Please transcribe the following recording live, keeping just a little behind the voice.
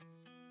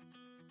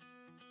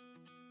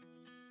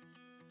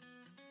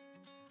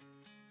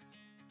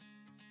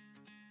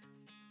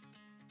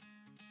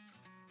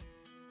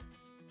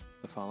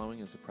following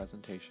is a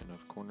presentation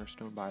of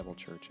Cornerstone Bible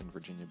Church in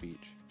Virginia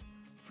Beach.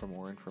 For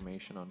more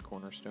information on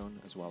Cornerstone,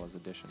 as well as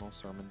additional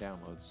sermon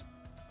downloads,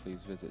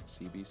 please visit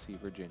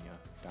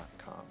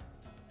cbcvirginia.com.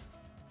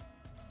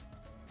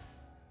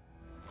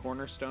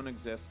 Cornerstone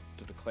exists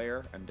to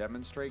declare and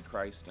demonstrate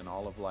Christ in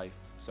all of life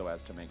so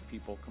as to make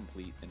people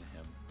complete in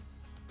Him.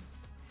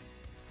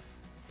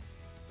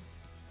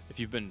 If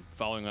you've been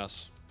following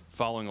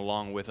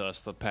along with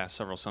us the past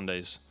several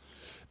Sundays,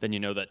 then you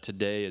know that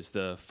today is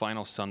the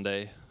final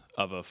Sunday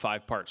of a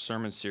 5-part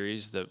sermon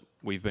series that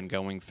we've been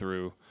going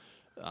through,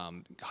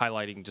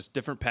 highlighting just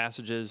different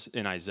passages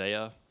in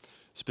Isaiah,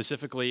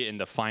 specifically in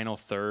the final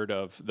third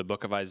of the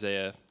book of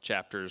Isaiah,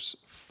 chapters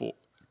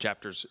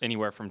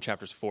anywhere from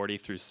chapters 40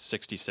 through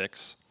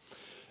 66.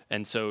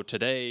 And so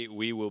today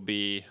we will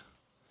be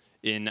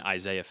in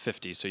Isaiah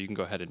 50, so you can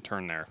go ahead and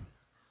turn there.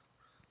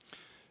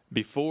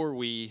 Before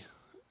we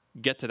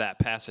get to that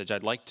passage,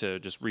 I'd like to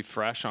just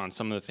refresh on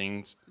some of the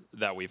things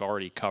that we've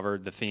already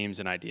covered, the themes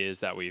and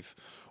ideas that we've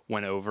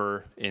went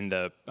over in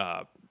the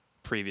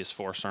previous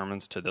 4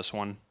 sermons to this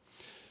one.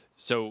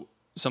 So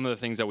some of the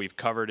things that we've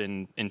covered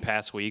in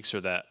past weeks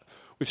are that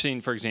we've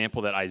seen, for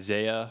example, that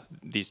Isaiah,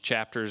 these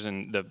chapters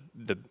in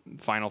the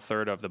final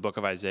third of the book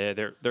of Isaiah,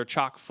 they're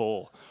chock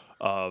full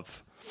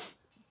of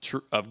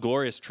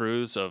glorious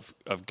truths of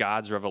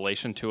God's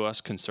revelation to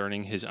us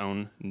concerning His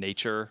own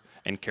nature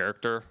and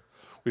character.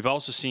 We've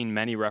also seen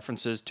many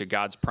references to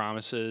God's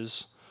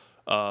promises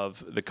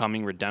of the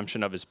coming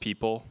redemption of His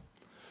people.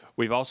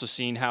 We've also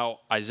seen how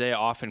Isaiah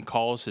often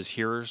calls his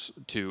hearers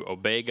to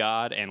obey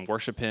God and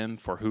worship Him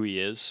for who He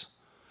is.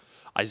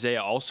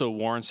 Isaiah also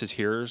warns his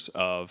hearers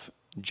of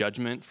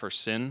judgment for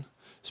sin.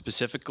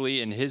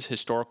 Specifically, in his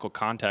historical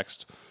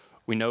context,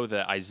 we know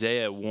that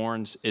Isaiah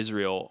warns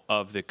Israel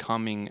of the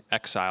coming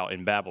exile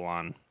in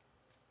Babylon.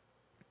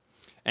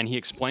 And he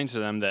explains to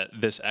them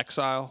that this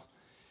exile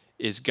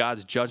is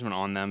God's judgment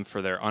on them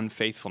for their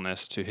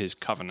unfaithfulness to His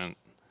covenant.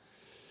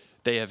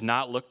 They have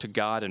not looked to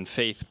God in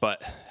faith,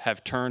 but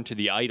have turned to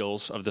the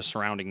idols of the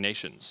surrounding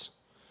nations.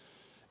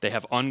 They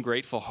have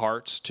ungrateful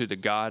hearts to the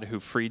God who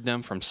freed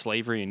them from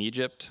slavery in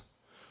Egypt,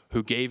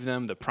 who gave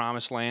them the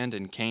promised land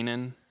in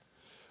Canaan,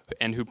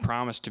 and who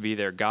promised to be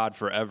their God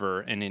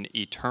forever in an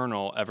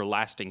eternal,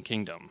 everlasting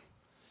kingdom.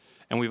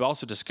 And we've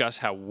also discussed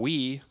how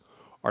we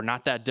are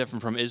not that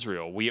different from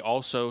Israel. We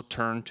also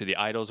turn to the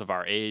idols of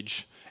our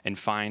age and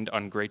find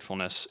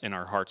ungratefulness in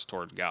our hearts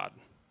toward God.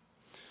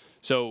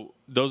 So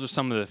those are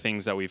some of the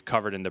things that we've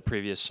covered in the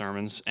previous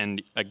sermons.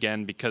 And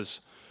again, because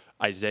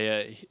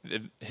Isaiah,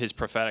 his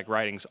prophetic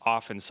writings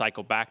often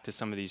cycle back to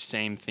some of these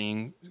same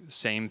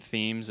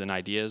themes and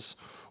ideas,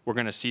 we're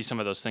going to see some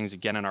of those things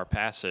again in our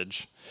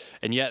passage.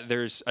 And yet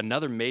there's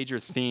another major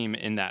theme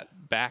in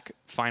that back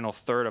final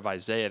third of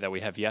Isaiah that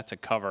we have yet to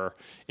cover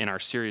in our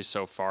series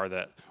so far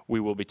that we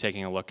will be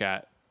taking a look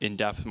at in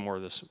depth more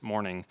this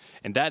morning,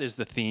 and that is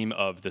the theme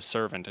of the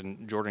servant.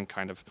 And Jordan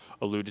kind of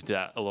alluded to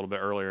that a little bit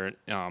earlier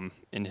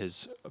in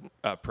his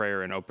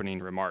prayer and opening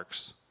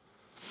remarks.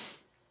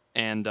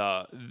 And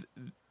that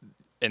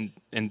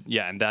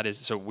is,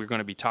 so we're going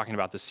to be talking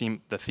about the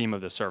theme of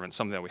the servant,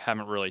 something that we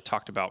haven't really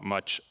talked about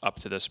much up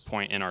to this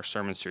point in our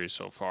sermon series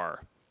so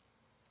far.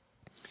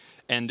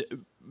 And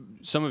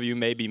some of you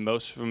may be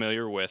most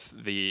familiar with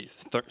the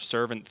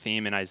servant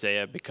theme in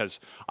Isaiah because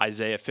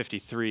Isaiah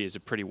 53 is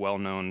a pretty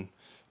well-known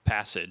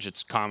passage.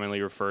 It's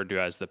commonly referred to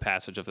as the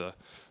passage of the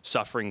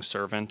suffering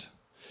servant.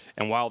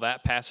 And while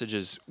that passage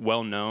is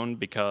well known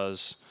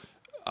because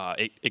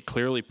it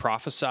clearly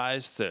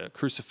prophesies the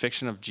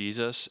crucifixion of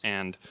Jesus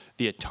and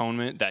the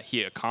atonement that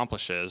He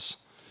accomplishes,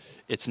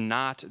 it's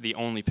not the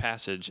only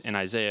passage in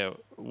Isaiah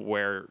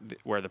where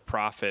the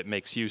prophet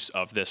makes use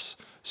of this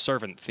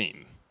servant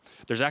theme.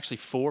 There's actually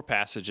 4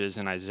 passages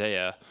in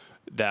Isaiah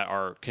that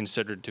are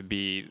considered to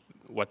be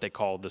what they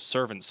call the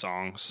servant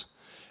songs,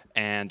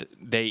 and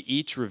they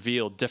each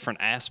reveal different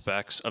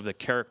aspects of the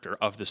character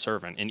of the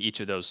servant in each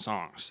of those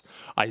songs.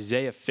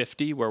 Isaiah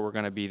 50, where we're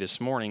going to be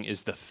this morning,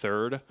 is the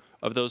third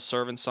of those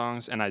servant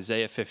songs, and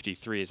Isaiah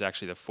 53 is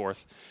actually the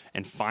 4th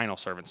and final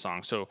servant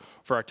song. So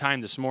for our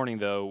time this morning,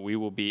 though, we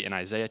will be in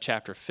Isaiah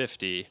chapter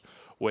 50,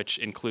 which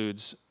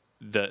includes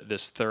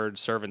this third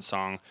servant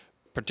song.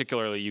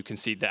 Particularly, you can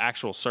see the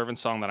actual servant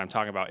song that I'm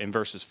talking about in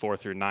verses 4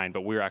 through 9,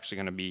 but we're actually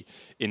going to be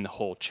in the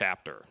whole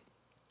chapter.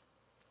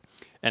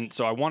 And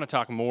so I want to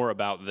talk more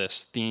about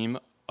this theme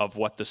of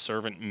what the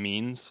servant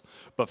means.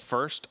 But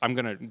first, I'm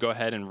going to go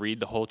ahead and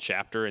read the whole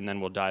chapter, and then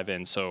we'll dive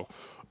in. So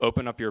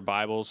open up your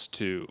Bibles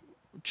to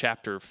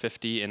chapter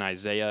 50 in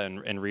Isaiah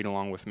and read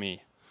along with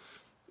me.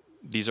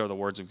 These are the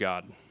words of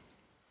God.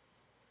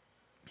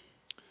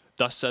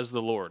 Thus says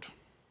the Lord,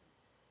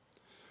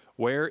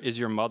 "Where is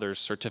your mother's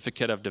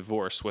certificate of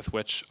divorce with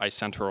which I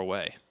sent her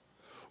away?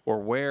 Or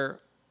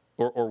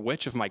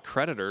which of my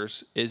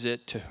creditors is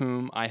it to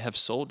whom I have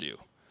sold you?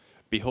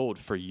 Behold,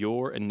 for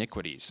your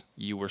iniquities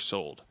you were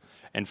sold,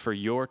 and for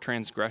your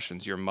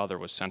transgressions your mother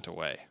was sent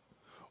away.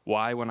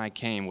 Why, when I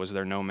came, was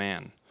there no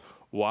man?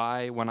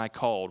 Why, when I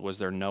called, was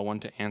there no one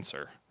to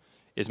answer?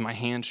 Is my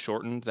hand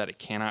shortened that it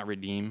cannot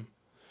redeem?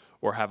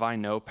 Or have I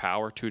no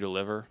power to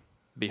deliver?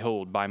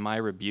 Behold, by my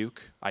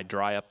rebuke I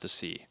dry up the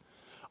sea.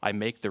 I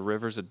make the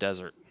rivers a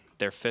desert.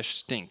 Their fish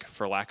stink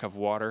for lack of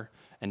water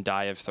and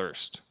die of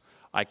thirst.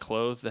 I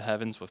clothe the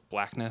heavens with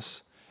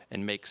blackness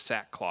and make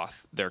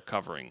sackcloth their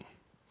covering.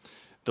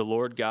 The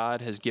Lord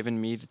God has given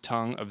me the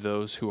tongue of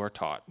those who are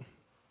taught,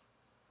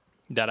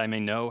 that I may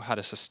know how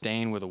to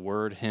sustain with a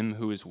word him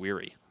who is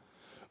weary.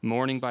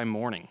 Morning by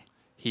morning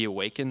he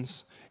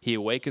awakens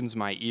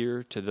my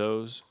ear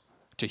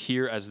to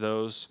hear as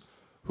those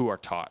who are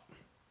taught.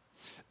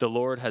 The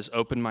Lord has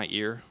opened my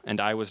ear, and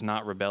I was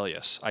not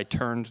rebellious. I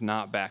turned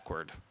not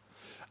backward.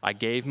 I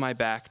gave my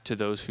back to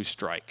those who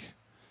strike,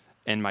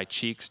 and my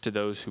cheeks to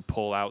those who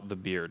pull out the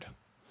beard.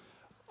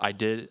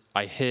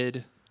 I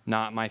hid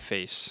not my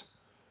face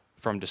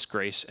from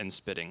disgrace and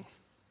spitting.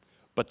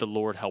 But the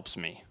Lord helps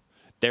me.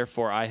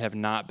 Therefore I have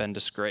not been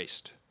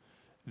disgraced.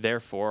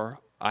 Therefore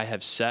I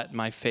have set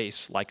my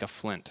face like a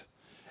flint,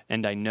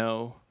 and I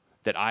know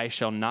that I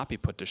shall not be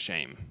put to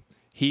shame.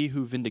 He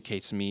who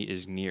vindicates me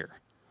is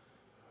near.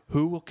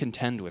 Who will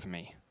contend with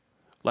me?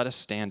 Let us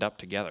stand up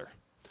together.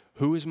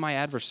 Who is my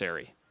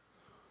adversary?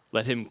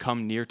 Let him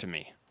come near to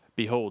me.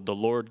 Behold, the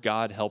Lord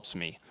God helps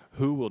me.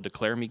 Who will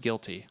declare me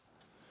guilty?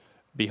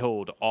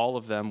 Behold, all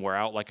of them wear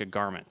out like a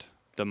garment.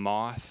 The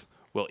moth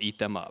will eat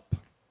them up.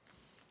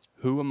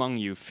 Who among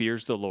you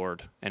fears the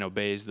Lord and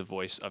obeys the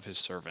voice of his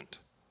servant?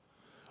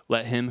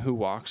 Let him who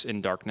walks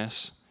in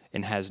darkness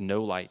and has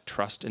no light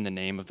trust in the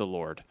name of the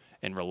Lord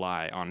and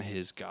rely on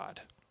his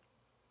God.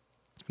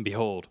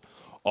 Behold,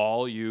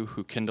 all you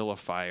who kindle a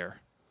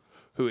fire,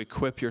 who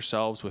equip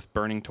yourselves with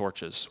burning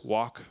torches,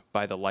 walk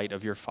by the light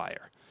of your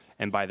fire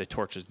and by the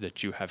torches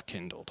that you have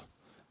kindled.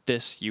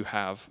 This you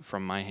have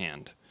from my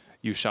hand.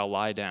 You shall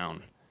lie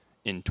down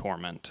in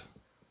torment.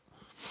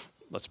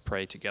 Let's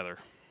pray together.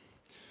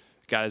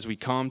 God, as we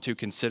come to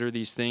consider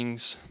these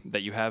things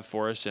that you have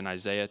for us in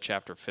Isaiah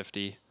chapter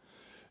 50,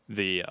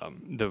 the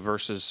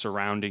verses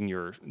surrounding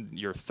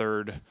your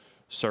third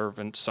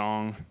servant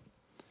song,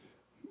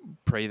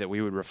 pray that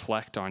we would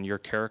reflect on your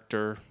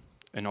character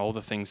and all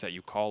the things that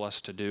you call us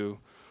to do,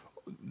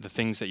 the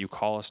things that you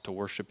call us to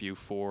worship you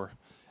for,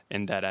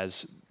 and that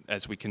as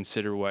we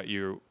consider what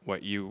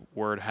your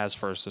word has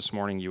for us this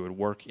morning, you would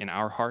work in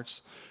our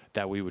hearts,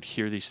 that we would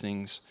hear these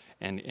things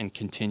and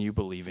continue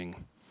believing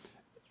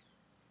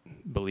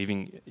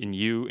in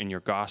you, in your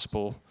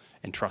gospel,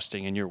 and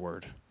trusting in your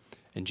word.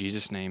 In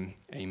Jesus' name,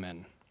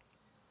 amen.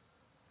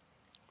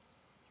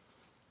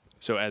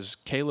 So as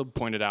Caleb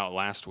pointed out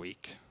last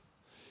week,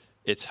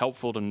 it's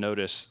helpful to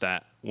notice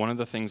that one of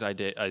the things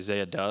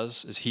Isaiah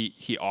does is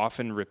he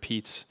often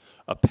repeats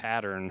a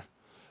pattern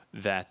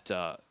that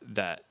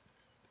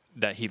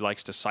he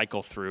likes to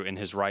cycle through in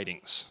his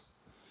writings.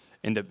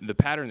 And the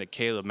pattern that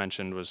Caleb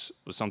mentioned was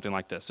something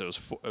like this. It was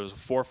a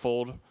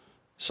fourfold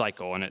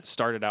cycle, and it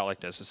started out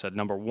like this. It said,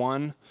 number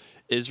 1,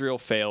 Israel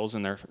fails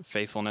in their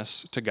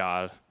faithfulness to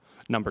God.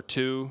 Number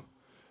 2,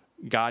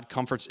 God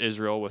comforts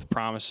Israel with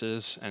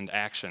promises and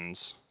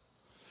actions.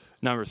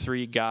 Number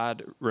 3,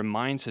 God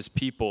reminds his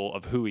people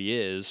of who he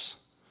is.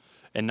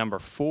 And number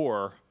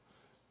 4,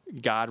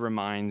 God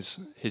reminds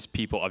his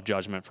people of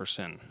judgment for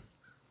sin.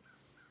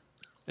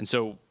 And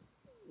so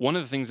one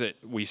of the things that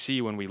we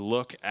see when we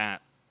look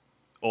at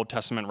Old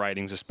Testament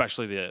writings,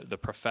 especially the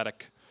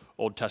prophetic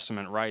Old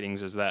Testament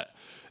writings, is that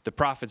the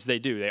prophets,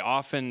 they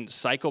often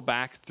cycle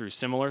back through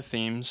similar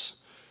themes.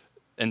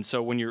 And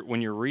so when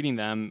you're reading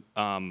them,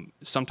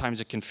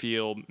 sometimes it can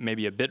feel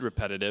maybe a bit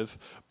repetitive,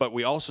 but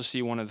we also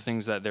see one of the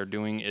things that they're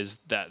doing is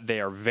that they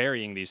are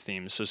varying these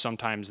themes. So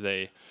sometimes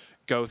they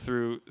go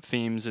through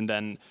themes and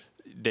then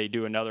they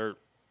do another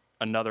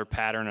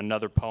pattern,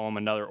 another poem,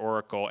 another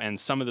oracle, and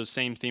some of those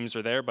same themes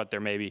are there, but they're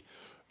maybe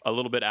a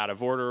little bit out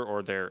of order,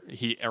 or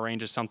he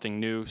arranges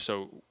something new.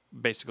 So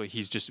basically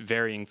he's just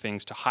varying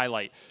things to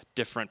highlight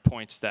different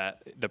points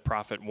that the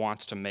prophet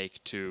wants to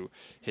make to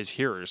his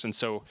hearers. And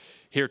so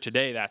here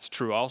today, that's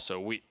true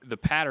also. The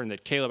pattern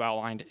that Caleb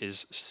outlined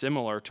is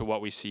similar to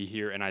what we see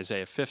here in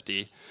Isaiah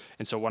 50.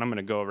 And so what I'm going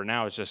to go over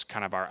now is just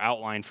kind of our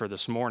outline for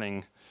this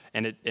morning,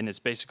 and it's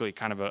basically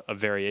kind of a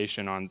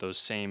variation on those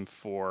same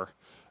four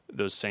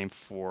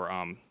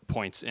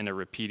points in a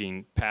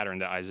repeating pattern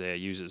that Isaiah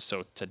uses.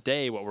 So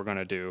today, what we're going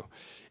to do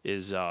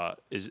is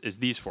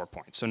these 4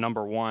 points. So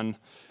number 1,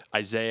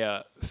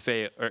 Israel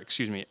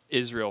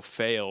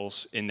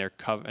fails in their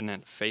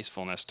covenant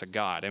faithfulness to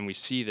God, and we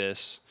see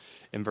this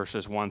in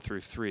verses 1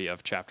 through 3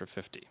 of chapter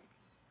 50.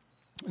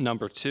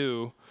 Number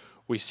 2,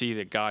 we see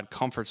that God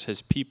comforts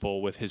his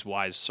people with his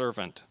wise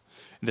servant.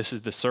 This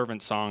is the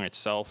servant song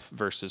itself,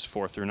 verses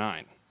 4 through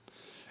 9.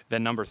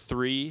 Then number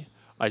 3,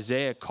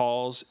 Isaiah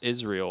calls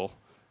Israel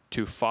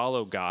to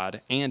follow God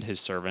and his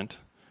servant,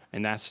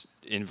 and that's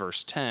in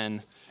verse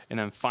 10. And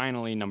then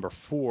finally, number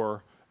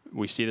 4,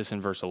 we see this in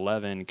verse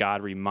 11,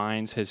 God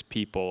reminds his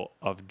people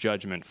of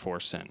judgment for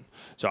sin.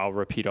 So I'll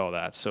repeat all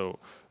that. So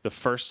the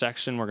first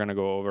section we're going to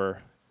go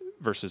over,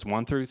 verses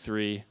 1 through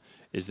 3,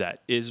 is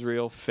that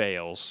Israel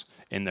fails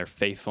in their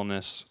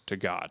faithfulness to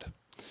God.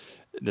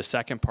 The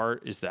second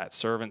part is that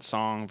servant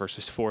song,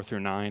 verses 4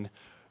 through 9.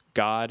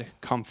 God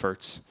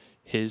comforts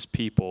his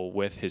people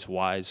with his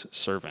wise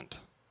servant.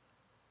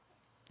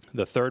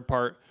 The third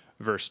part,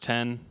 verse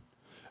 10,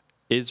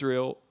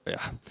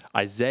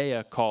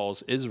 Isaiah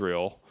calls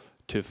Israel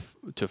to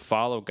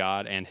follow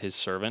God and his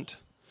servant.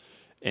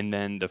 And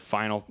then the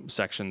final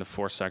section, the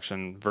fourth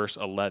section, verse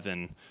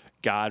 11,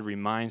 God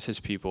reminds his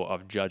people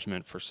of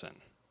judgment for sin.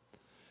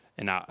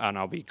 And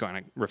I'll be kind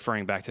of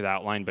referring back to the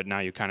outline, but now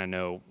you kind of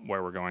know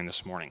where we're going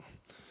this morning.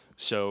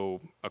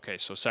 So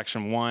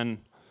section 1,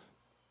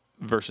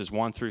 verses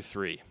 1 through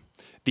 3.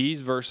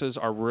 These verses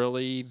are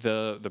really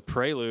the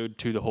prelude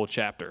to the whole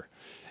chapter.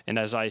 And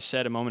as I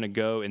said a moment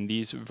ago, in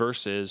these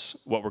verses,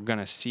 what we're going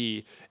to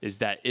see is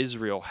that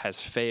Israel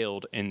has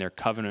failed in their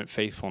covenant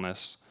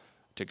faithfulness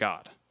to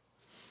God.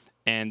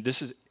 And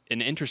this is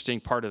an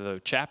interesting part of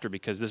the chapter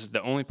because this is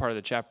the only part of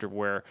the chapter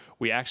where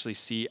we actually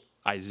see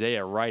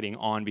Isaiah writing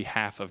on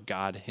behalf of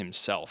God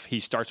himself. He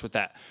starts with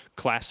that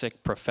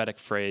classic prophetic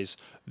phrase,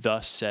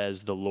 "Thus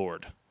says the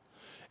Lord."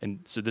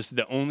 And so this is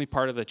the only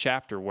part of the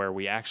chapter where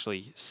we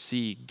actually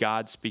see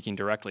God speaking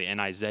directly,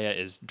 and Isaiah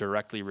is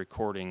directly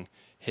recording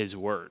his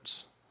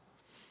words.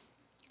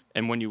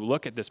 And when you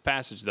look at this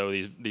passage, though,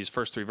 these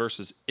first 3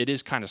 verses, it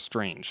is kind of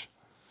strange.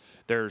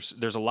 There's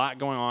a lot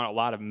going on, a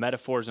lot of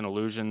metaphors and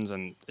allusions,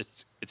 and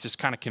it's just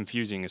kind of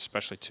confusing,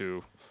 especially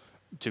to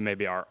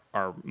maybe our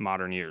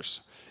modern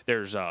ears.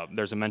 There's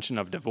a mention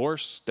of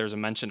divorce. There's a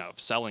mention of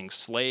selling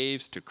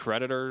slaves to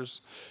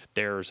creditors.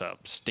 There's a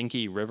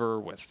stinky river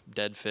with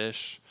dead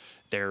fish.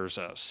 There's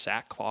a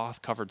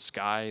sackcloth-covered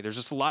sky. There's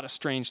just a lot of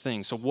strange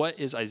things. So what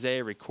is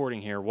Isaiah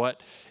recording here?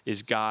 What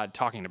is God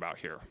talking about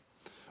here?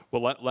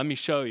 Well, let me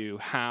show you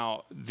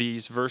how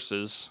these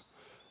verses,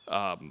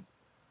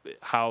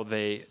 how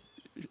they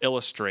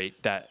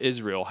illustrate that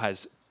Israel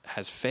has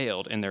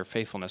failed in their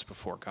faithfulness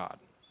before God.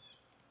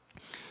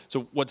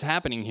 So what's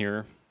happening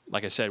here,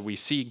 like I said, we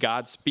see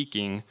God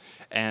speaking,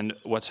 and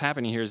what's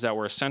happening here is that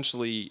we're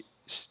essentially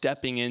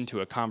stepping into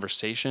a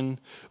conversation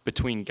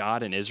between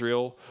God and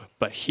Israel,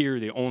 but here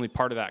the only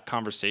part of that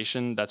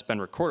conversation that's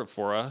been recorded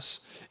for us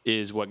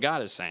is what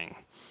God is saying.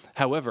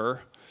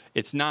 However,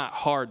 it's not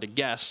hard to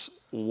guess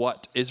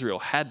what Israel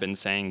had been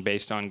saying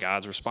based on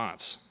God's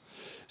response.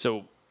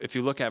 So if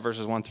you look at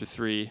verses 1 through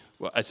 3,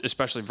 well,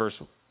 especially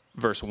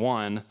verse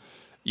 1,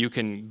 you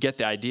can get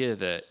the idea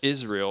that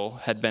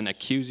Israel had been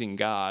accusing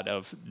God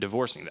of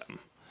divorcing them.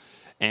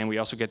 And we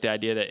also get the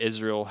idea that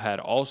Israel had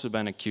also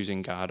been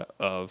accusing God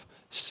of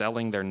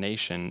selling their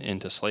nation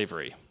into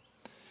slavery.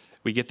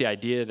 We get the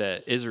idea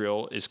that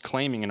Israel is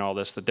claiming in all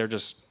this that they're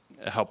just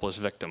a helpless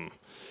victim.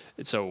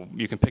 So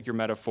you can pick your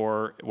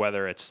metaphor,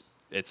 whether it's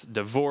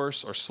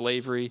divorce or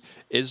slavery.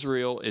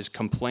 Israel is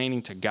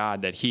complaining to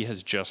God that he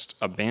has just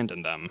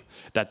abandoned them,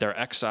 that their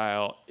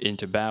exile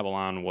into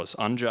Babylon was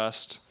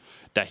unjust,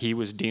 that he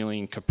was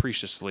dealing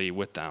capriciously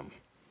with them.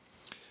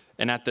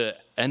 And at the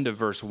end of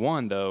verse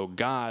 1, though,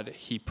 God,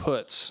 he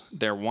puts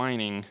their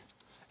whining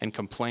and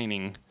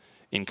complaining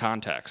in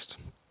context.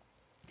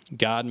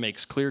 God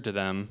makes clear to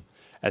them,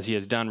 as he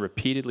has done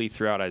repeatedly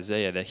throughout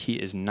Isaiah, that he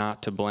is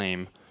not to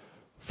blame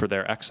for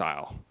their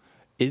exile.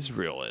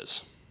 Israel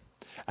is.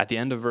 At the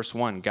end of verse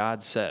 1,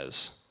 God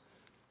says,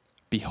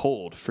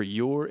 "Behold, for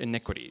your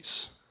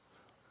iniquities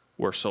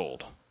were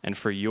sold, and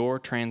for your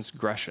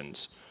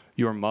transgressions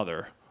your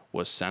mother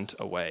was sent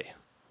away."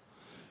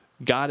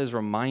 God is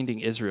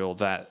reminding Israel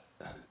that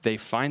they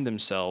find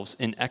themselves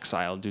in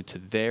exile due to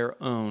their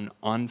own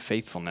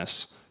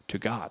unfaithfulness to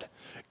God.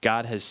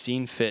 God has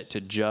seen fit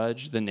to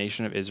judge the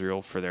nation of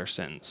Israel for their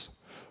sins.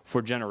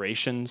 For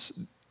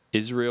generations,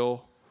 the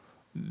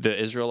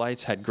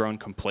Israelites had grown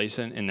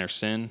complacent in their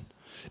sin.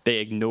 They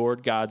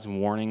ignored God's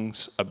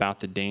warnings about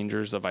the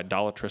dangers of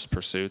idolatrous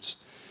pursuits.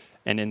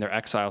 And in their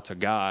exile to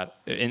God,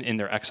 in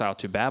their exile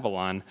to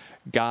Babylon,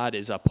 God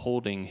is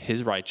upholding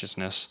his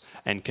righteousness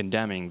and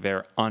condemning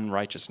their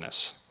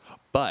unrighteousness.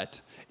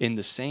 But in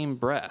the same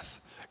breath,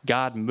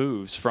 God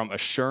moves from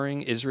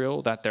assuring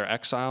Israel that their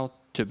exile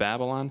to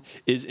Babylon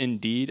is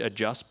indeed a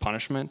just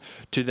punishment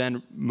to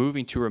then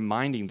moving to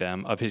reminding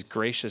them of his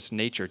gracious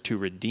nature to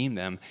redeem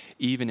them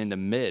even in the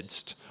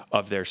midst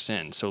of their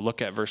sin. So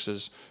look at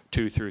verses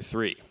 2 through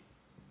 3.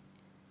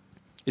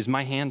 "Is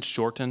my hand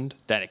shortened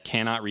that it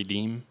cannot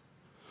redeem?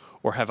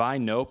 Or have I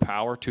no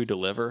power to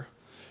deliver?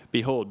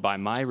 Behold, by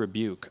my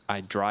rebuke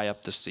I dry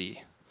up the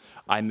sea.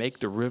 I make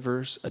the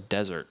rivers a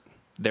desert.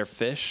 Their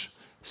fish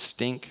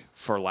stink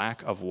for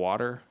lack of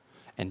water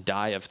and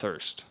die of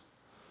thirst.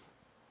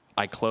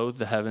 I clothe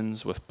the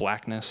heavens with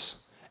blackness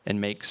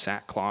and make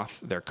sackcloth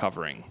their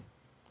covering."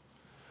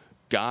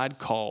 God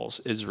calls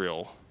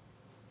Israel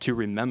to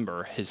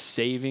remember his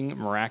saving,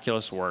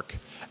 miraculous work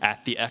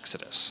at the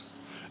Exodus.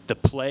 The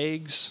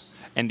plagues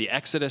and the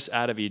exodus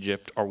out of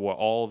Egypt are what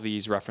all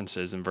these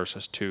references in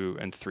verses 2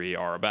 and 3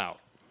 are about.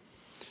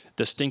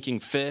 The stinking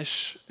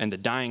fish and the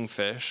dying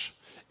fish,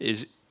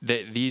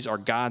 these are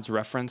God's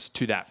reference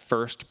to that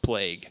first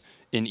plague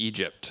in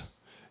Egypt,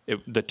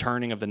 the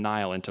turning of the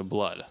Nile into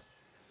blood.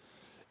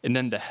 And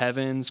then the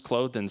heavens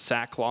clothed in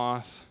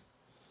sackcloth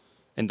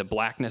and the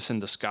blackness in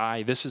the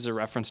sky, this is a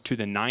reference to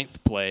the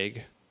 9th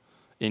plague,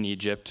 in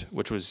Egypt,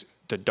 which was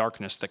the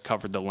darkness that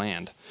covered the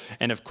land.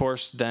 And of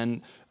course,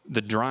 then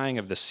the drying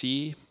of the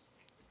sea,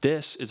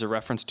 this is a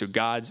reference to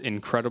God's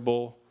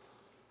incredible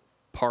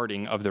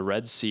parting of the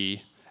Red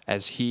Sea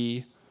as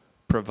he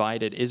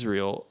provided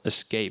Israel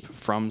escape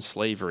from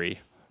slavery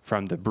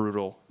from the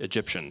brutal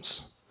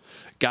Egyptians.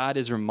 God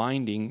is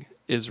reminding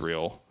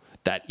Israel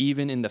that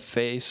even in the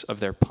face of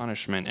their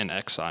punishment and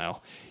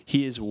exile,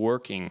 he is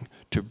working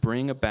to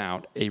bring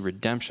about a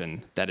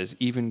redemption that is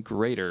even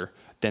greater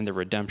than the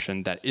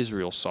redemption that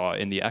Israel saw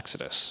in the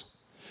Exodus.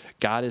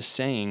 God is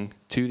saying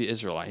to the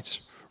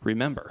Israelites,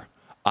 remember,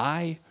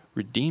 I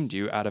redeemed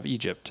you out of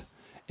Egypt,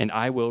 and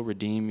I will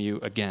redeem you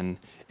again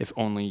if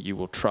only you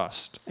will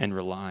trust and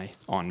rely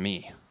on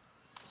me.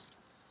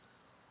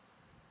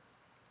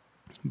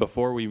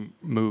 Before we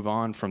move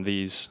on from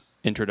these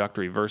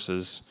introductory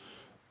verses,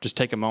 just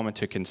take a moment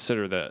to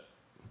consider that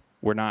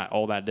we're not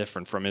all that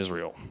different from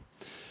Israel.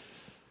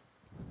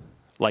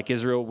 Like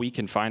Israel, we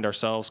can find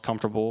ourselves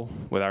comfortable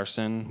with our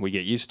sin. We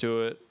get used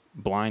to it,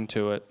 blind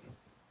to it,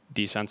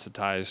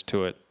 desensitized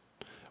to it.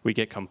 We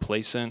get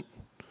complacent.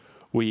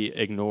 We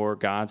ignore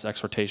God's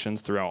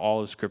exhortations throughout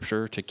all of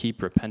Scripture to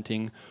keep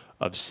repenting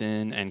of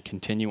sin and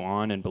continue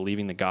on and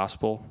believing the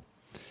gospel.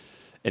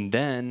 And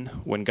then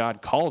when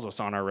God calls us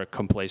on our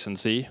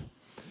complacency,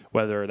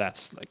 whether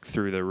that's like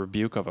through the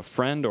rebuke of a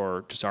friend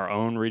or just our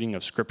own reading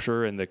of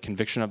Scripture and the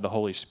conviction of the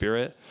Holy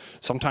Spirit,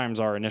 sometimes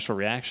our initial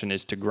reaction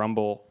is to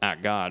grumble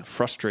at God,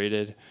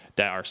 frustrated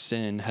that our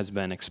sin has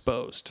been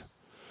exposed.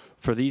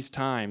 For these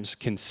times,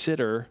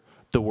 consider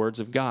the words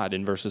of God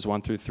in verses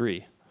 1 through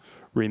 3.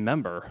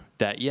 Remember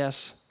that,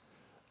 yes,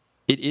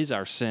 it is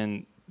our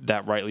sin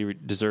that rightly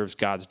deserves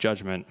God's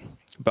judgment,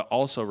 but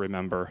also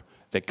remember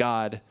that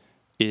God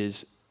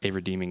is a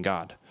redeeming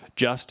God.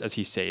 Just as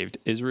he saved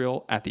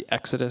Israel at the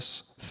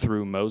Exodus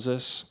through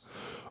Moses,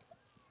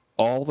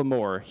 all the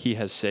more he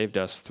has saved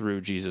us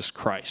through Jesus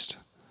Christ.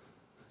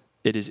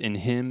 It is in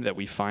him that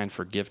we find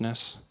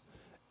forgiveness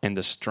and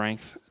the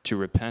strength to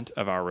repent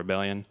of our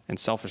rebellion and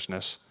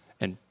selfishness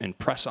and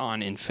press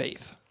on in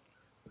faith.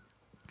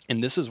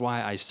 And this is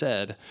why I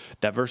said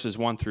that verses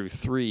 1 through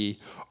 3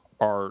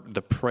 are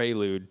the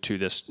prelude to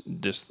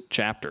this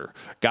chapter.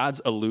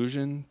 God's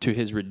allusion to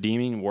his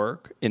redeeming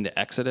work in the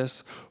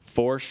Exodus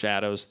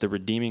foreshadows the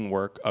redeeming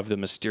work of the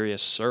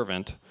mysterious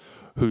servant,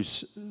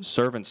 whose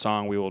servant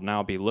song we will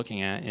now be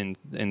looking at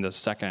in the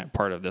second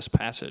part of this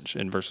passage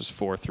in verses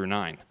 4 through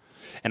 9.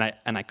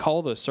 And I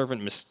call the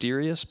servant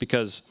mysterious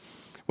because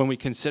when we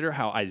consider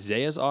how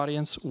Isaiah's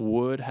audience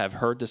would have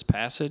heard this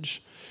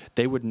passage,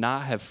 they would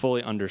not have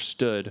fully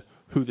understood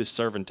who this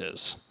servant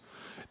is.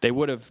 They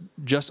would have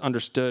just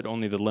understood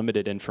only the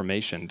limited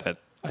information that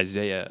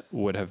Isaiah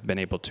would have been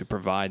able to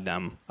provide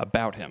them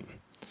about him.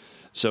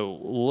 So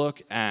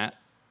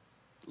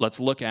let's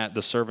look at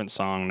the servant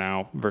song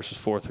now, verses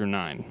 4 through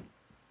 9.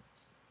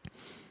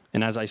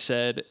 And as I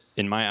said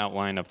in my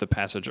outline of the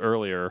passage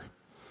earlier,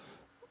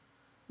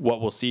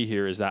 what we'll see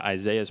here is that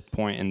Isaiah's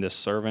point in this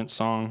servant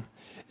song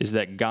is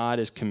that God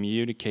is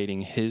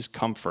communicating his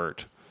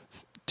comfort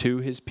to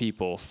his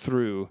people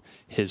through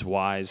his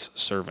wise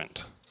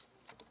servant.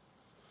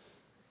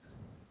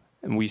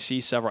 And we see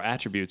several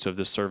attributes of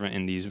this servant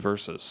in these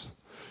verses.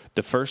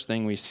 The first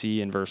thing we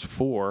see in verse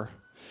 4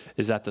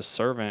 is that the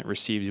servant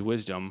receives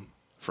wisdom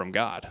from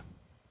God.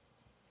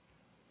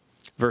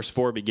 Verse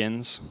 4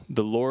 begins,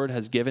 "The Lord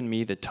has given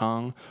me the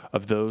tongue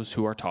of those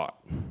who are taught."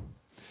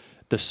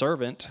 The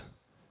servant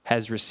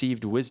has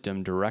received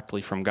wisdom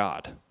directly from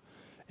God,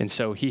 and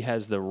so he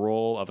has the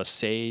role of a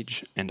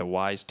sage and a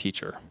wise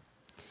teacher.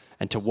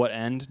 And to what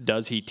end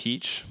does he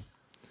teach?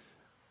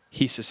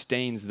 He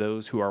sustains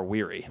those who are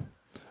weary.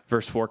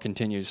 Verse 4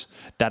 continues,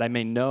 "That I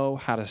may know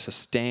how to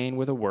sustain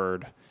with a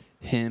word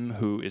him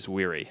who is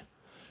weary."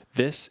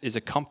 This is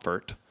a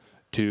comfort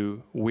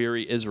to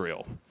weary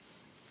Israel.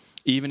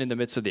 Even in the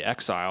midst of the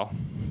exile,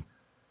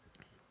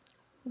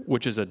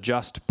 which is a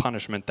just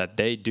punishment that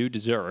they do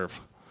deserve,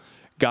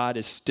 God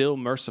is still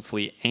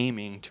mercifully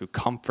aiming to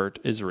comfort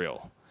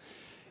Israel.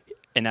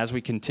 And as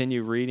we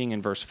continue reading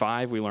in verse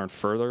 5, we learn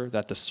further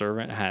that the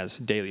servant has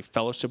daily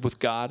fellowship with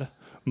God,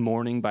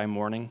 morning by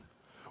morning.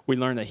 We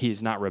learn that he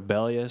is not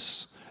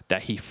rebellious,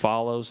 that he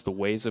follows the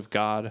ways of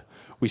God.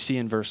 We see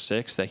in verse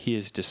 6 that he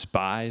is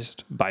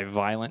despised by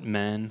violent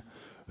men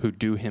who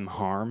do him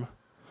harm.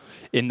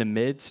 In the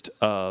midst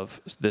of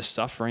this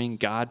suffering,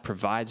 God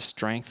provides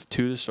strength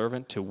to the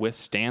servant to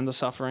withstand the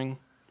suffering.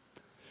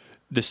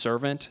 The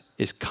servant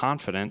is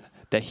confident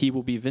that he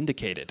will be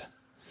vindicated,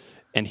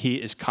 and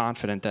he is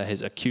confident that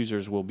his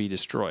accusers will be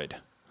destroyed.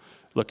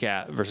 Look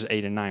at verses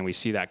 8 and 9. We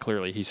see that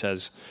clearly. He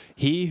says,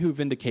 "He who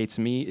vindicates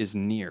me is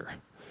near.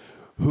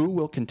 Who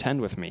will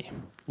contend with me?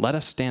 Let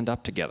us stand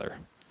up together.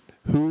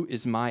 Who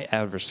is my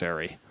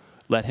adversary?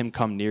 Let him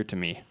come near to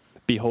me.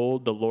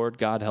 Behold, the Lord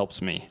God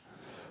helps me.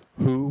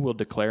 Who will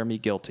declare me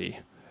guilty?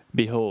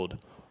 Behold,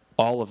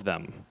 all of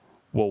them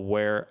will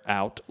wear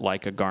out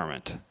like a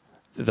garment.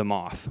 The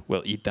moth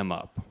will eat them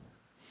up."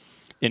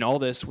 In all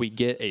this, we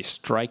get a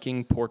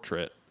striking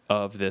portrait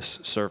of this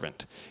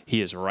servant.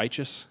 He is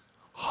righteous,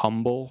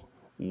 humble,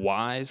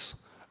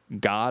 wise,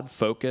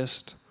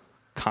 God-focused,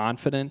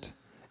 confident,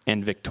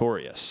 and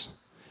victorious.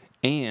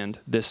 And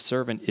this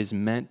servant is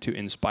meant to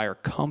inspire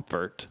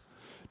comfort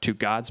to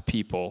God's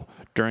people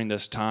during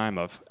this time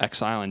of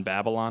exile in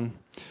Babylon.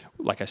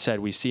 Like I said,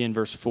 we see in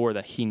verse 4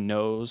 that he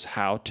knows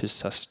how to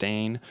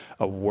sustain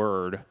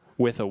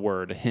with a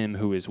word him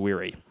who is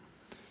weary.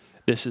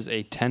 This is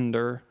a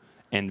tender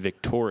and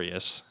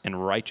victorious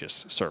and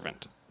righteous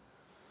servant.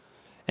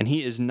 And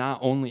he is not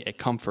only a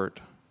comfort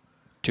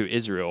to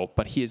Israel,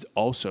 but he is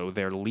also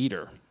their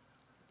leader.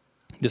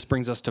 This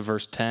brings us to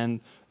verse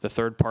 10, the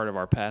third part of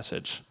our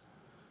passage.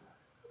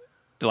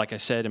 Like I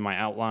said in my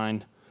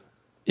outline,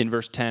 in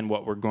verse 10,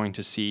 what we're going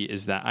to see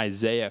is that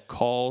Isaiah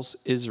calls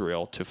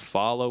Israel to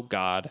follow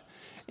God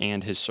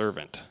and his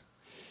servant.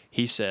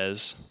 He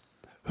says,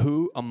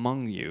 "Who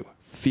among you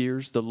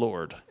fears the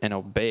Lord and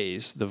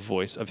obeys the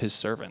voice of his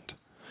servant?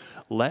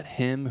 Let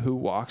him who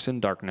walks in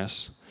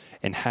darkness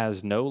and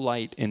has no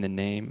light in the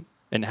name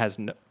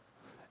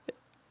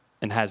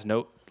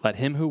let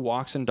him who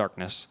walks in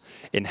darkness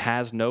and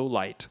has no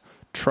light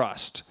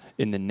trust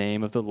in the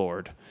name of the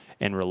Lord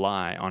and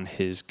rely on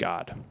his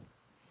God."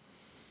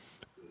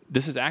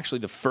 This is actually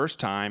the first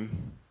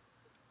time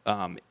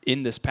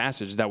in this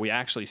passage that we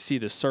actually see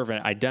the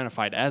servant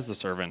identified as the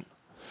servant.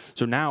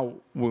 So now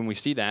when we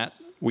see that,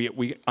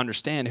 we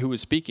understand who is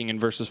speaking in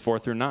verses 4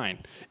 through 9.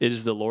 It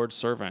is the Lord's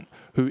servant,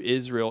 who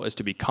Israel is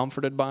to be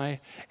comforted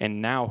by,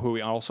 and now who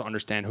we also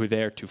understand who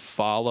they are to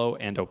follow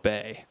and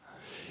obey.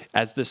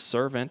 As this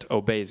servant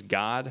obeys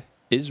God,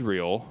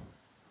 Israel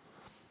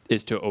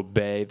is to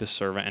obey the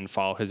servant and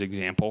follow his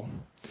example.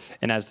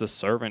 And as the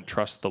servant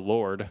trusts the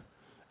Lord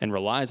and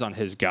relies on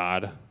his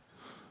God,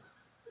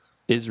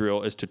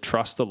 Israel is to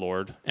trust the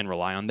Lord and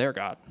rely on their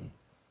God.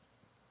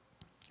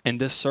 And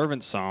this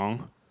servant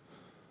song,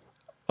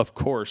 of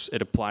course,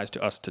 it applies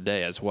to us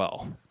today as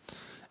well.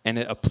 And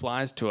it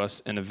applies to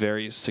us in a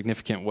very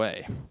significant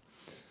way.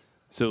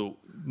 So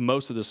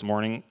most of this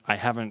morning, I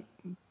haven't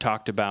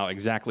talked about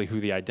exactly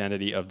who the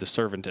identity of the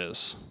servant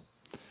is.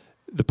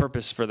 The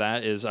purpose for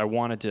that is I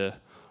wanted to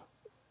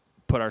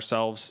put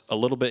ourselves a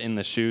little bit in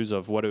the shoes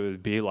of what it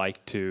would be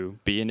like to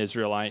be an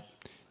Israelite,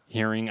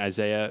 hearing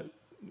Isaiah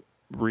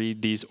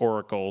read these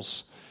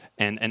oracles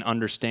and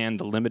understand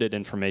the limited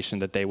information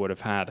that they would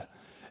have had.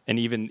 And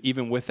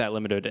even with that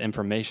limited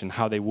information,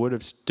 how they would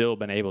have still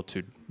been able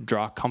to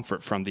draw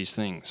comfort from these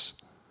things.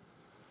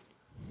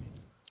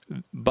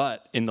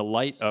 But in the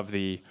light of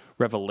the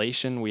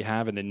revelation we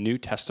have in the New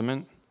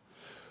Testament,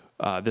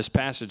 this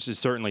passage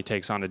certainly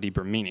takes on a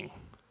deeper meaning.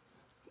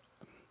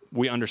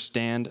 We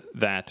understand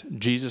that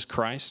Jesus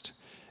Christ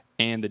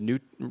and the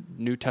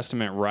New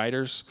Testament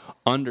writers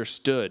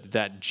understood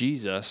that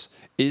Jesus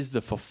is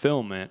the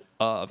fulfillment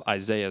of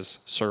Isaiah's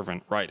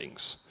servant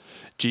writings.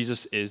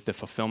 Jesus is the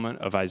fulfillment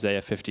of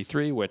Isaiah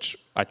 53, which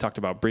I talked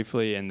about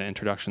briefly in the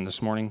introduction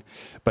this morning,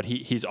 but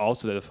he's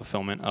also the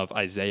fulfillment of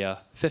Isaiah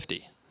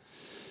 50.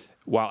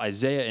 While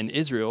Isaiah and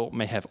Israel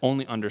may have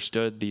only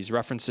understood these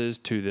references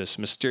to this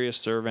mysterious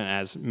servant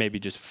as maybe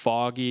just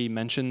foggy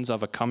mentions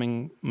of a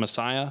coming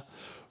Messiah,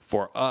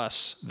 for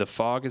us, the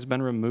fog has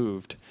been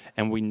removed,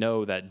 and we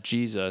know that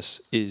Jesus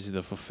is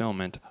the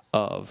fulfillment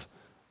of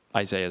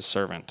Isaiah's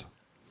servant.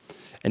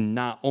 And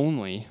not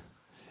only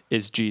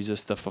is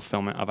Jesus the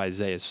fulfillment of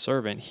Isaiah's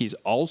servant, he's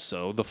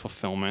also the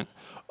fulfillment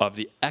of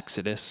the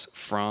Exodus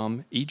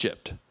from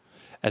Egypt.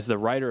 As the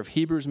writer of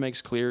Hebrews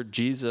makes clear,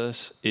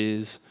 Jesus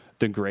is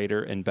the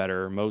greater and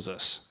better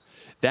Moses.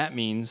 That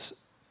means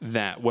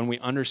that when we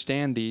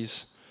understand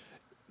these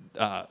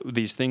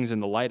things in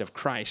the light of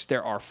Christ,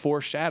 there are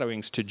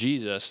foreshadowings to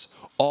Jesus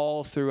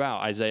all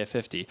throughout Isaiah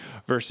 50.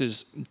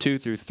 Verses 2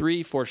 through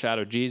 3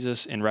 foreshadow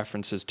Jesus in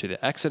references to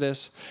the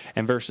Exodus,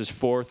 and verses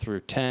 4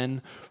 through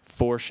 10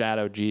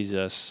 foreshadow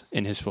Jesus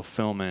in his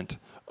fulfillment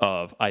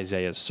of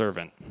Isaiah's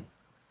servant.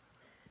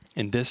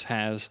 And this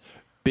has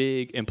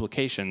big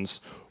implications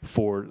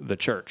for the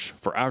church,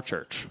 for our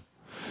church.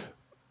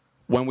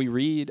 When we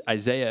read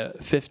Isaiah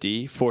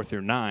 50, 4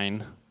 through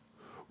 9,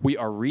 we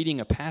are reading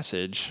a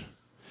passage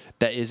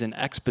that is an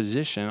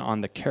exposition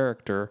on the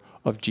character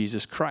of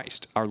Jesus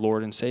Christ, our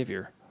Lord and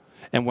Savior.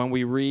 And when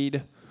we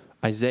read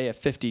Isaiah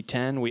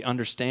 50:10, we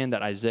understand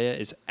that Isaiah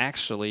is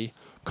actually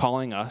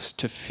calling us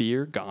to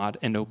fear God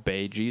and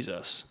obey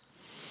Jesus.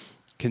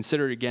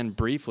 Consider again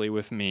briefly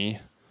with me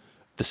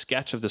the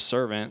sketch of the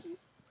servant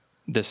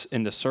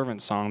in the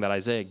servant song that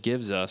Isaiah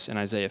gives us in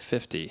Isaiah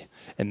 50,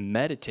 and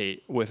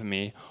meditate with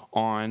me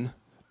on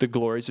the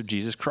glories of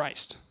Jesus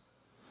Christ.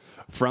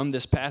 From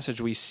this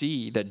passage, we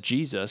see that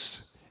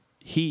Jesus,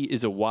 he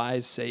is a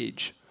wise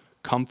sage,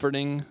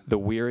 comforting the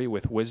weary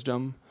with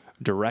wisdom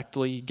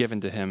directly given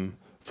to him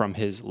from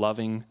his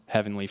loving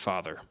heavenly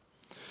Father.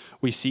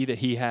 We see that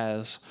he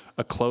has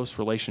a close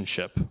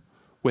relationship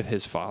with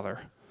his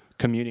Father,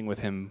 communing with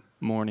him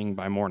morning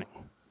by morning.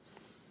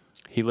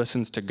 He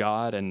listens to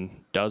God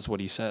and does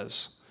what he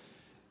says.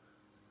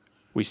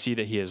 We see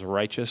that he is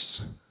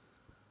righteous,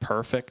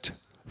 perfect,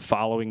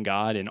 following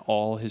God in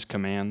all his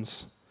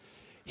commands.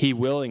 He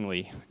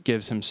willingly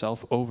gives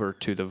himself over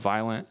to the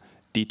violent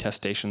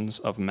detestations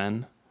of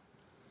men.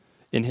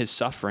 In his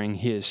suffering,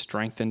 he is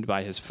strengthened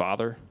by his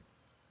Father,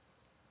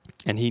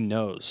 and he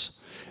knows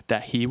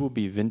that he will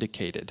be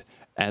vindicated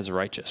as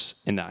righteous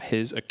and that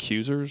his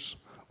accusers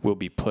will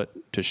be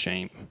put to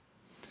shame.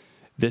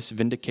 This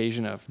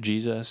vindication of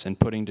Jesus and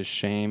putting to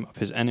shame of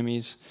his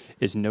enemies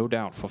is no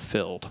doubt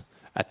fulfilled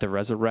at the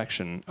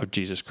resurrection of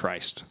Jesus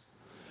Christ.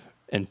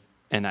 And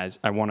as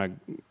I want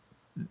to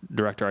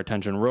direct our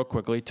attention real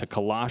quickly to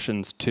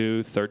Colossians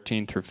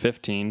 2:13 through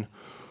 15,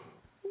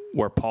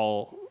 where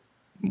Paul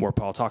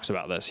talks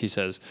about this. He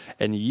says,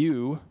 "And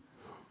you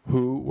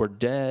who were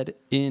dead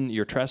in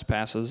your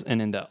trespasses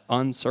and in the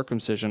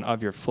uncircumcision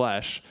of your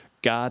flesh,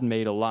 God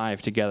made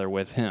alive together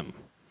with him,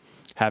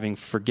 having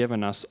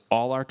forgiven us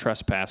all our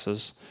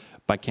trespasses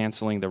by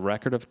canceling the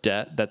record of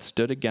debt that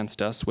stood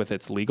against us with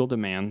its legal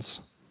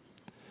demands.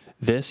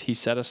 This he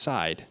set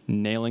aside,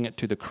 nailing it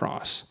to the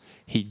cross.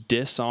 He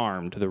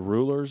disarmed the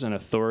rulers and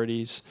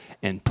authorities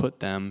and put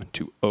them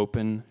to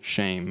open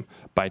shame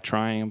by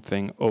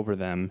triumphing over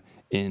them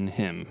in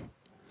him."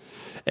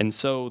 And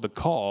so the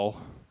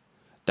call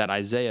that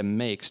Isaiah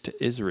makes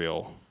to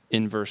Israel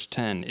in verse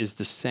 10 is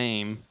the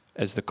same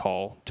as the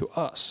call to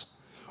us.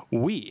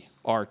 We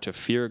are to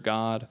fear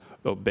God,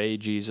 obey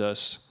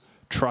Jesus,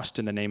 trust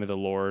in the name of the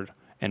Lord,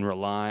 and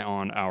rely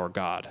on our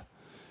God.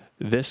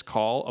 This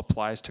call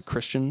applies to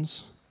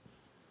Christians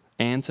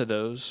and to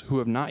those who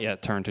have not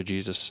yet turned to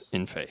Jesus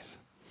in faith.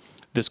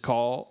 This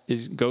call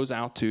goes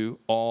out to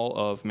all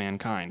of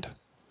mankind.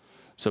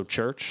 So,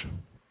 church,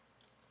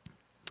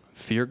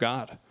 fear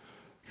God,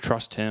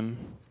 trust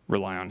him,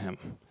 rely on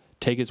him.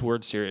 Take his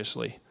word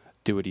seriously.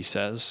 Do what he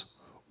says.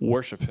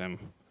 Worship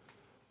him.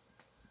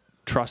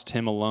 Trust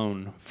him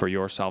alone for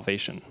your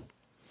salvation.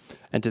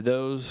 And to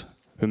those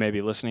who may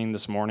be listening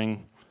this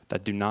morning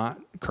that do not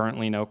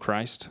currently know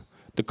Christ,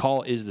 the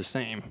call is the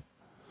same.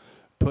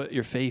 Put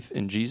your faith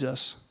in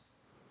Jesus.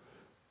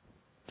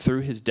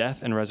 Through his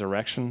death and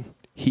resurrection,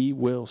 he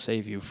will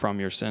save you from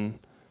your sin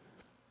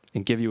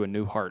and give you a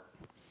new heart.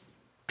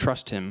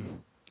 Trust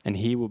him, and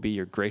he will be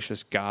your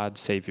gracious God,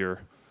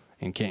 Savior,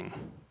 and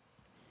King.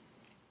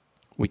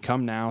 We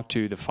come now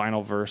to the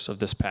final verse of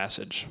this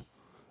passage,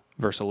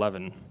 verse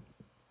 11.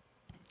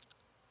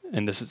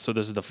 And this is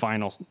the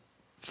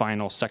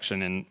final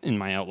section in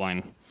my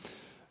outline,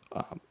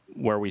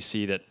 where we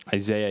see that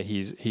Isaiah,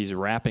 he's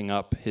wrapping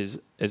up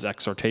his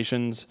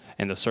exhortations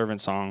and the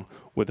servant song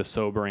with a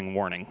sobering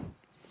warning.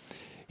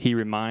 He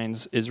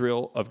reminds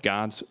Israel of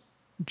God's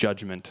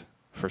judgment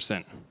for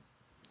sin.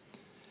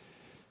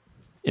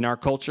 In our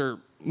culture,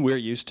 we're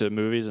used to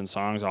movies and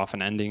songs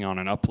often ending on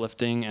an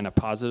uplifting and a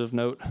positive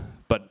note,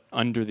 but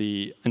under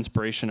the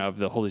inspiration of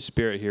the Holy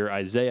Spirit here,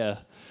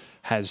 Isaiah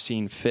has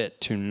seen fit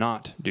to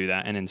not do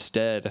that and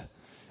instead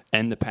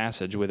end the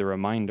passage with a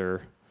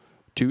reminder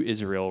to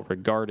Israel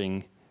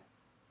regarding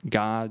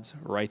God's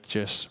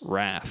righteous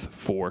wrath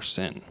for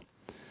sin.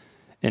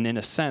 And in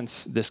a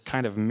sense, this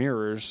kind of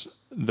mirrors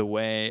the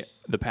way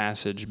the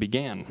passage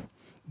began,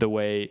 the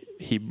way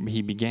he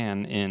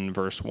began in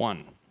verse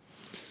 1.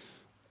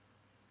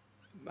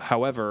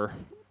 However,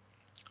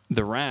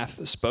 the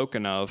wrath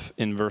spoken of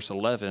in verse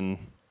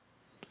 11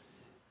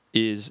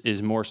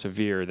 is more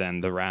severe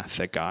than the wrath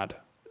that God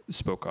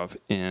spoke of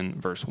in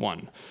verse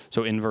 1.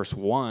 So in verse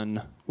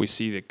 1, we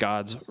see that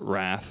God's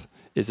wrath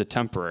is a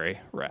temporary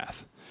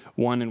wrath,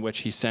 one in which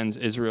he sends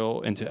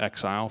Israel into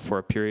exile for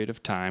a period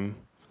of time.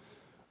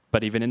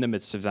 But even in the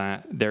midst of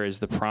that, there is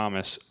the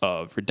promise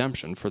of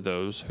redemption for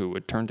those who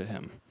would turn to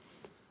him.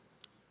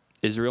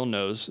 Israel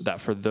knows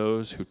that for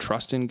those who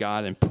trust in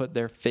God and put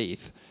their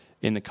faith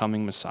in the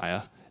coming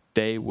Messiah,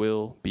 they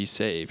will be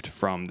saved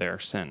from their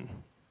sin.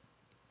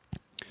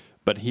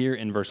 But here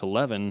in verse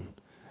 11,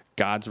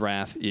 God's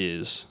wrath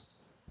is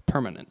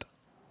permanent.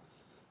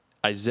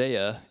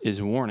 Isaiah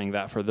is warning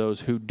that for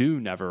those who do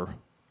never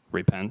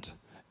repent,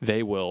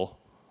 they will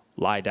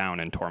lie down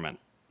in torment.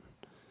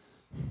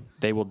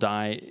 They will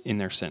die in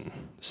their sin,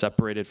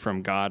 separated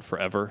from God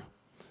forever,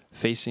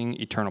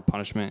 facing eternal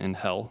punishment in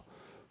hell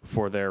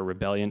for their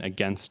rebellion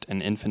against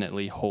an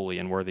infinitely holy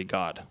and worthy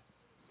God.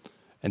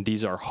 And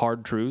these are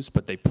hard truths,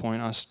 but they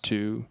point us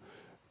to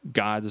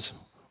God's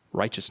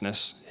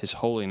righteousness, his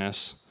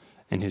holiness,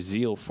 and his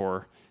zeal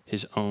for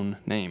his own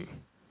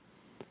name.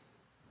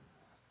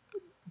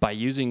 By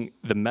using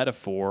the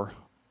metaphor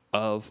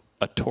of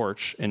a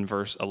torch in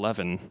verse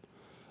 11,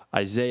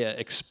 Isaiah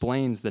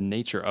explains the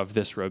nature of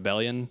this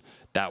rebellion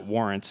that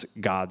warrants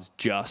God's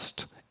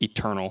just,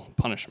 eternal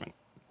punishment.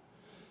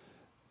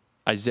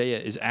 Isaiah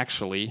is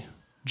actually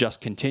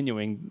just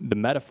continuing the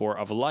metaphor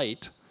of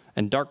light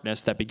and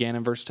darkness that began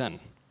in verse 10.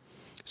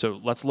 So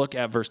let's look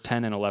at verse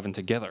 10 and 11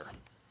 together.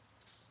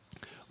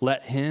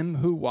 Let him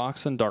who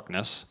walks in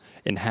darkness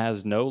and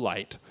has no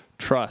light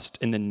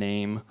trust in the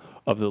name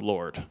of the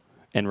Lord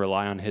and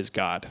rely on his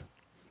God.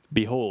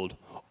 Behold,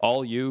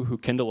 all you who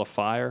kindle a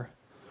fire,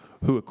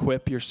 who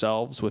equip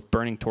yourselves with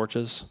burning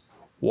torches,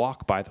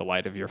 walk by the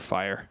light of your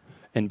fire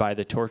and by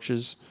the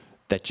torches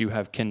that you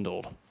have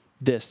kindled.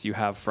 This you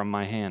have from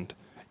my hand.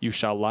 You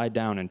shall lie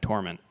down in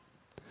torment.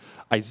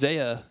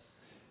 Isaiah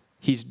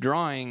he's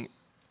drawing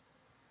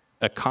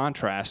a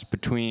contrast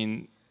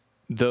between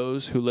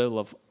those who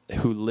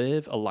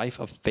live a life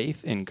of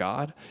faith in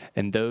God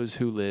and those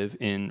who live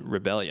in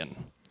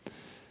rebellion.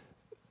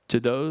 To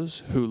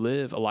those who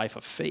live a life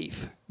of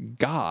faith,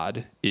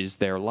 God is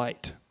their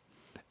light.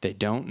 They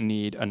don't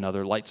need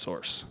another light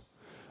source.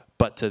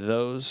 But to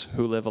those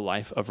who live a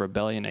life of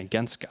rebellion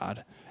against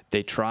God,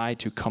 they try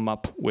to come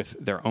up with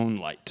their own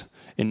light.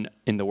 In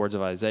the words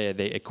of Isaiah,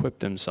 they equip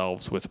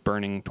themselves with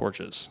burning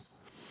torches.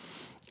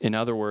 In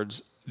other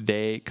words,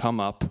 they come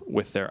up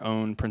with their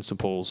own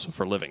principles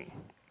for living.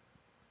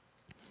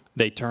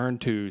 They turn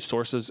to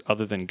sources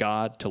other than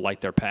God to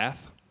light their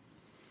path.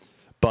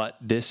 But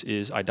this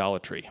is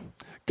idolatry.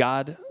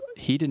 God,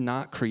 he did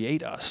not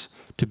create us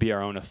to be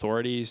our own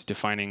authorities,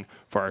 defining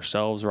for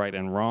ourselves right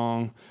and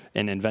wrong,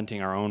 and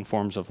inventing our own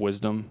forms of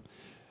wisdom.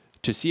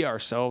 To see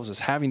ourselves as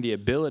having the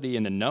ability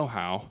and the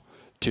know-how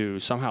to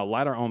somehow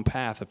light our own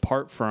path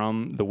apart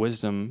from the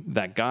wisdom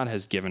that God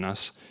has given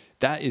us,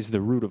 that is the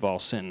root of all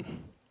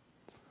sin.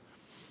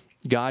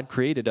 God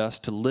created us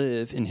to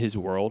live in his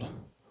world,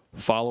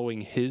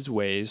 following his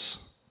ways,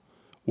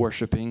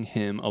 worshiping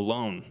him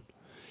alone.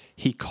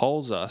 He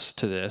calls us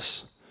to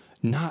this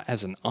not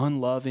as an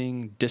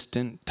unloving,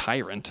 distant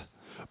tyrant,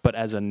 but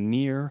as a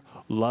near,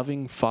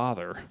 loving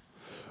Father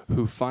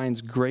who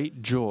finds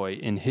great joy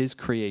in his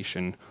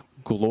creation,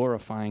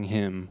 glorifying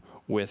him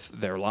with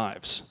their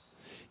lives.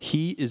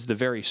 He is the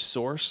very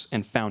source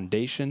and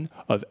foundation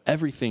of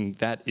everything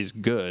that is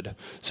good,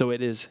 so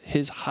it is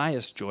his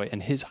highest joy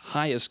and his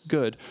highest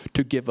good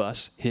to give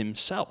us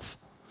himself.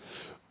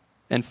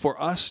 And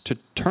for us to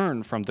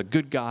turn from the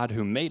good God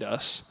who made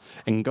us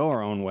and go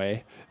our own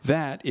way,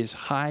 that is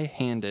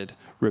high-handed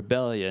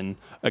rebellion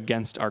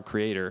against our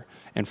Creator.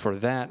 And for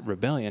that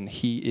rebellion,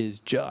 he is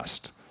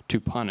just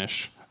to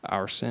punish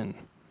our sin.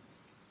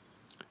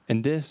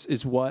 And this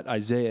is what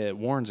Isaiah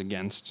warns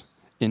against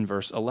in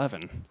verse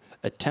 11,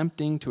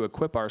 attempting to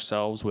equip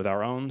ourselves with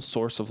our own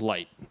source of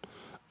light,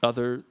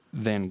 other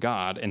than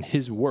God, and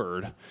his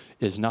word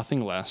is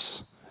nothing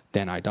less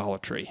than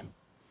idolatry.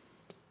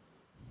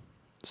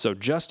 So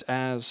just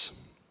as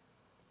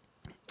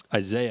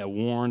Isaiah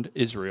warned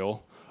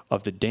Israel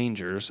of the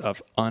dangers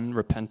of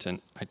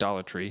unrepentant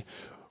idolatry,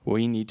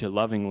 we need to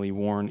lovingly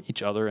warn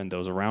each other and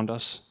those around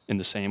us in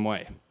the same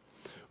way.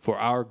 For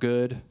our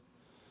good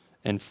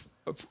and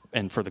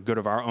for the good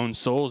of our own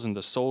souls and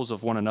the souls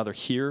of one another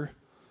here,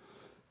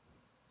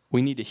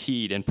 we need to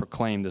heed and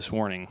proclaim this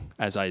warning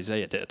as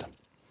Isaiah did.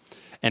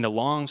 And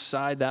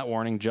alongside that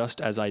warning, just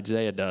as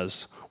Isaiah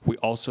does, we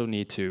also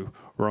need to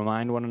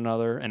remind one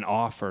another and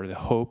offer the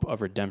hope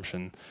of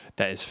redemption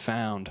that is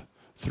found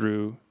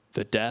through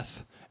the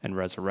death and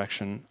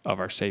resurrection of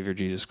our Savior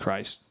Jesus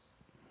Christ.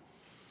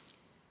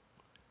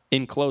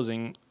 In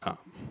closing,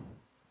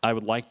 I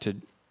would like to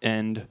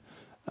end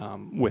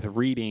with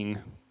reading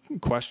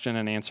question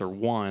and answer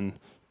 1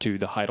 to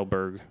the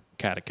Heidelberg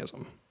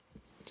Catechism.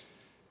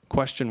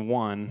 Question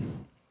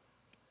 1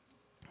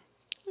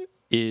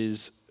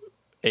 is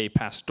a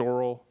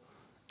pastoral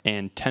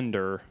and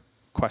tender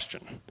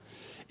question.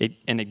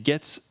 And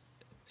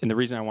the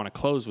reason I want to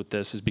close with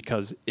this is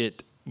because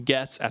it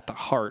gets at the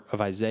heart of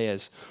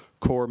Isaiah's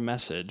core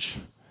message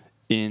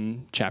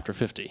in chapter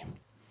 50.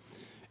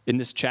 In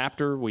this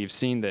chapter, we've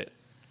seen that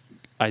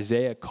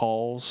Isaiah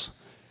calls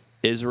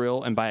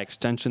Israel, and by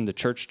extension the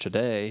church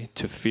today,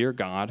 to fear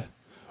God,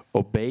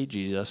 obey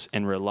Jesus,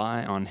 and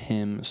rely on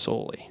him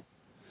solely.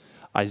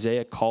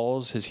 Isaiah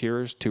calls his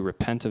hearers to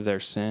repent of their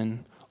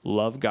sin,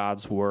 love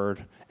God's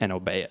word, and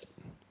obey it.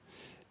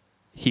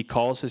 He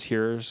calls his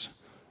hearers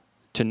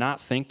to not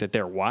think that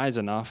they're wise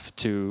enough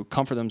to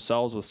comfort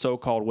themselves with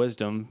so-called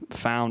wisdom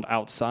found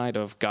outside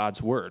of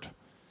God's word.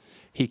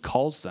 He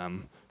calls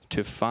them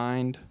to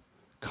find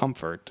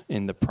comfort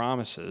in the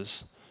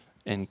promises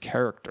and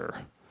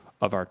character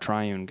of our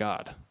triune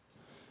God.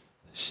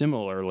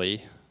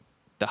 Similarly,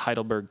 the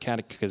Heidelberg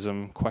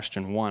Catechism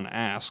question 1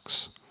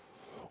 asks,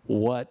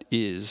 what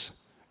is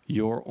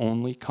your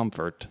only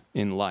comfort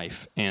in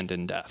life and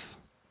in death?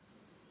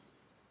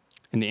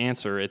 And the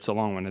answer, it's a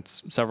long one.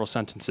 It's several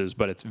sentences,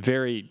 but it's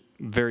very,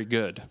 very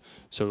good.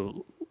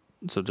 So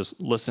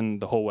just listen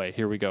the whole way.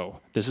 Here we go.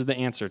 This is the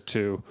answer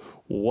to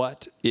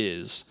what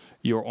is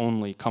your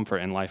only comfort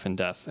in life and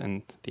death?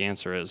 And the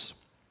answer is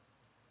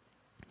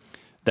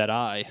that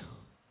I,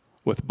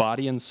 with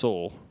body and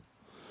soul,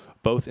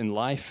 both in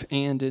life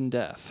and in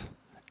death,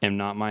 am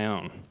not my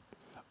own,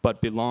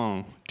 but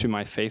belong to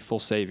my faithful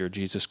Savior,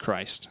 Jesus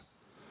Christ,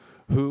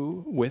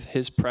 who, with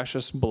his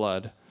precious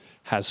blood,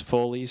 has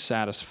fully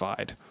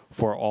satisfied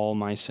for all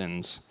my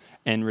sins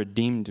and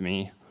redeemed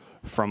me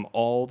from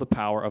all the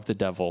power of the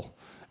devil,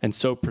 and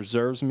so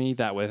preserves me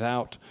that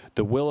without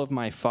the will of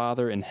my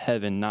Father in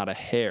heaven not a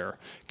hair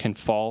can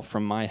fall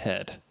from my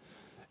head.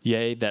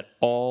 Yea, that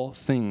all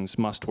things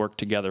must work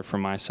together for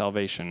my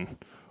salvation,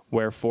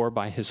 wherefore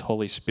by his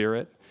Holy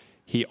Spirit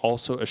he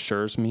also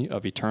assures me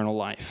of eternal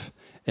life,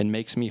 and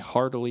makes me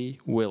heartily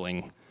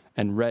willing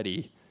and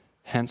ready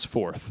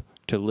henceforth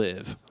to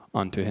live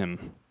unto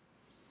him.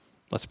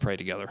 Let's pray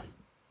together.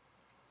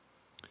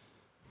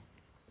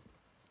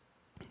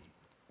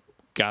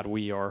 God,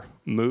 we are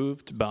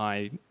moved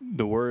by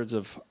the words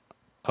of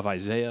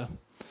Isaiah,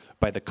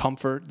 by the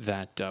comfort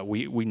that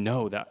we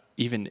know that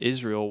even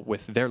Israel,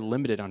 with their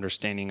limited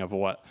understanding of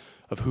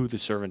who the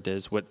servant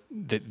is,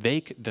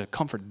 the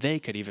comfort they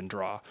could even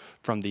draw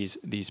from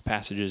these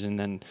passages. And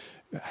then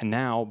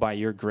now, by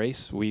your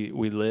grace, we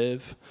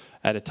live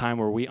at a time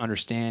where we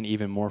understand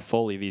even more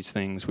fully these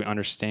things. We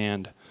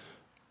understand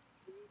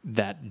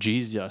that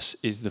Jesus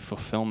is the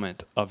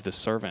fulfillment of the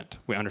servant.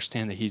 We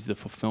understand that he's the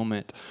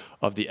fulfillment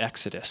of the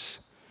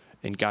Exodus.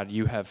 And God,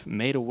 you have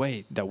made a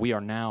way that we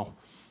are now,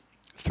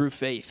 through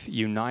faith,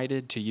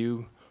 united to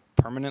you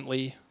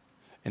permanently,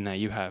 and that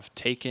you have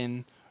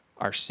taken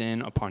our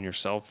sin upon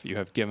yourself. You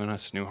have given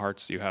us new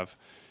hearts. You have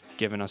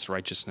given us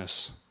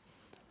righteousness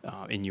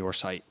in your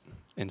sight.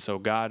 And so,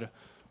 God,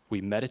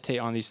 we meditate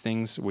on these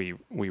things. We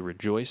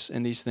rejoice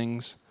in these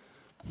things.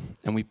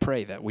 And we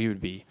pray that we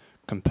would be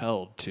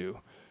compelled to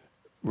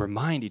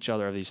remind each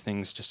other of these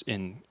things just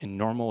in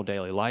normal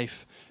daily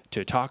life,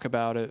 to talk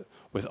about it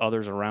with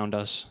others around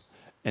us,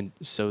 and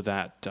so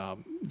that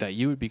that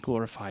you would be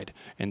glorified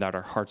and that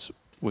our hearts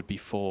would be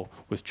full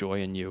with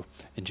joy in you.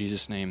 In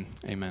Jesus' name,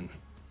 amen.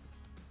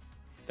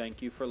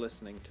 Thank you for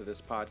listening to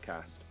this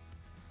podcast.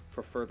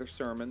 For further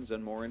sermons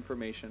and more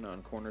information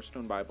on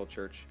Cornerstone Bible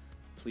Church,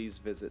 please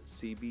visit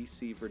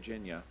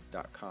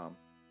cbcvirginia.com.